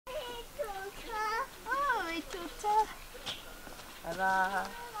来吧。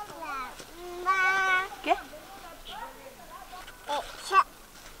给。1、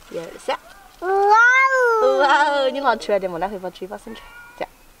2、3。哇哦！哇哦！你拿出来点嘛，那会把嘴巴伸出来，这样，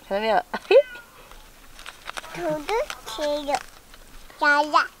看到没有？嘿。兔子吃了牙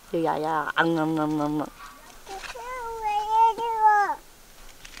牙。有牙牙，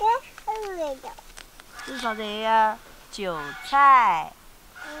这是啥子呀？韭菜。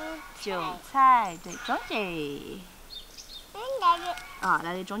韭菜，对，中间。啊，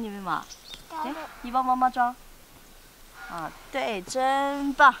那里中间没嘛？对，你帮妈妈装。啊，对，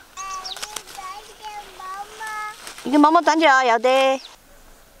真棒。你给妈妈端着啊，要得。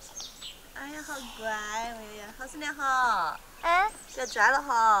哎呀，好乖，哎呀，好生的哈。要摘了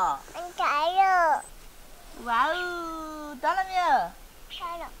哈。摘了。哇哦，端了没有？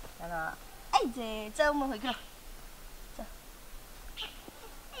摘了。端了。哎，走，我们回去了。走。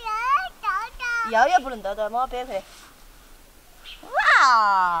摇也不能倒，妈妈背回来。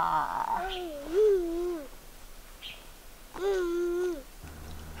哇！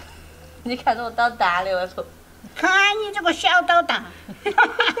你看着我捣蛋了，我说。看你这个小捣蛋，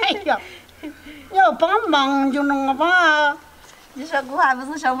哎呀，你要帮忙就弄个帮啊！你说我还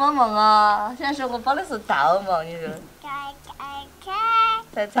不是想帮忙啊？现在说我帮的是倒忙，你说。菜。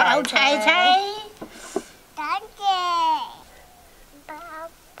倒菜。干姐。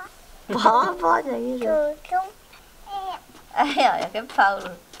爸在你说。哎呀，要给跑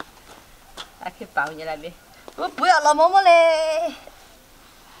了，还去抱你那边。我不要拿妈妈的。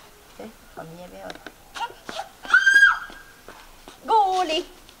对，放你那边了。我的。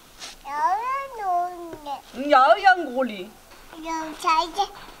要我的。有菜的。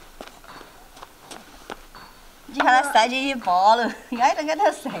你看他塞进去扒了，挨着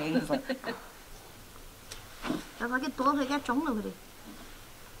他塞着。要把给多回给装了回来。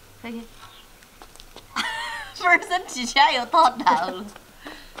快去。本身提起来又打到了。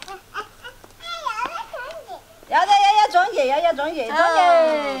要装去，要装去，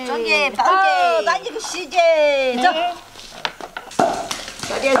包你个洗洁，走。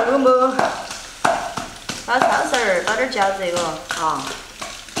倒点肉末，倒汤丝儿，倒点饺子个啊。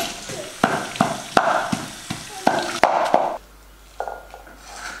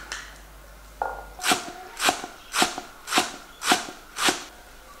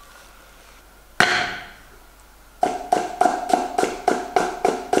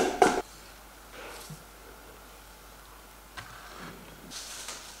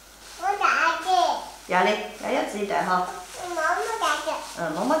要的，要自己带哈。妈妈带着。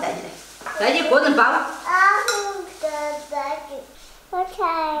妈妈带进来，带你个人包。我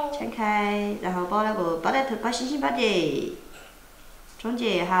拆开，然后把那个包带头，把星星包结，装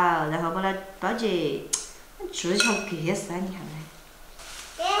结好，然后把它包结，做起好格式啊！你看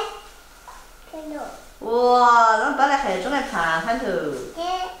没？看到。哇，然后包来还装来盘盘头。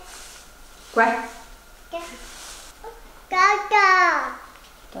乖。高高。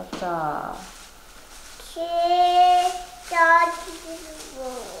哒。吃饺子。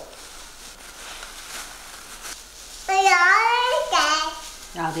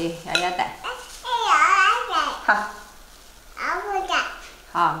要的，要带。好。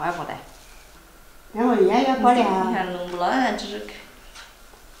好，外婆带。然后也要过来。你看弄不了，只是。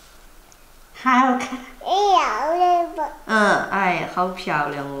好看。哎呀，好漂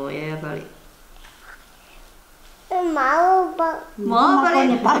亮哦，也要包的。妈妈包。妈包的，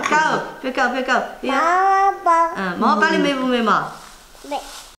别搞。妈妈包。妈妈包的美不美嘛？美。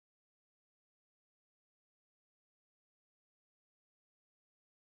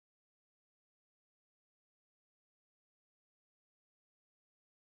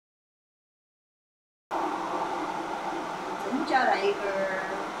蒸饺来一根儿。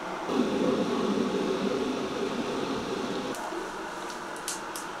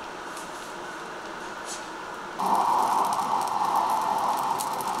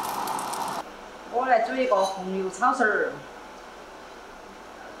我来煮一个红油炒丝儿。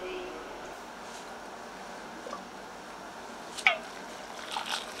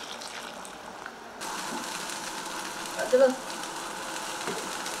这个。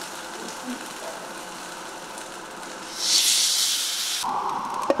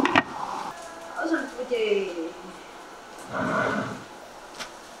炒丝儿不结。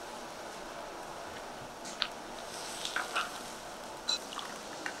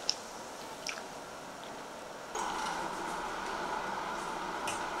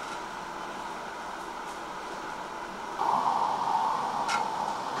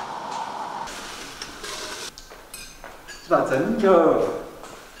是吧？蒸饺。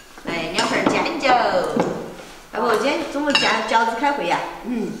来2份煎饺，要不今天中午饺子开会呀？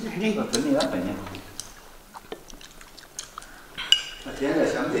来的。蒸的要笨呀。那现在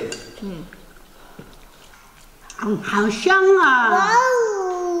香得。嗯。好香啊！哇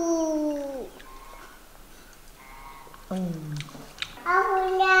哦！好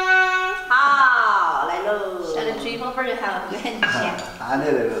回来。好，来喽。小的追风粉就好了，不会很咸。看的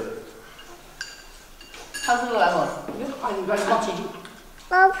那个。好吃不那个？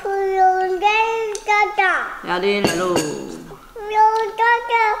我不用再找找。要得，来喽。有找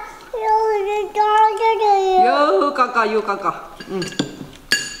找，有找找的。有嘎嘎，有嘎嘎，嗯。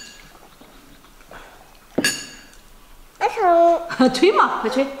那从。吹嘛，快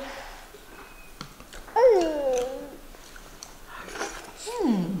吹。哎呦。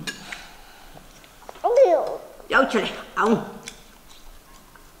摇起来，啊！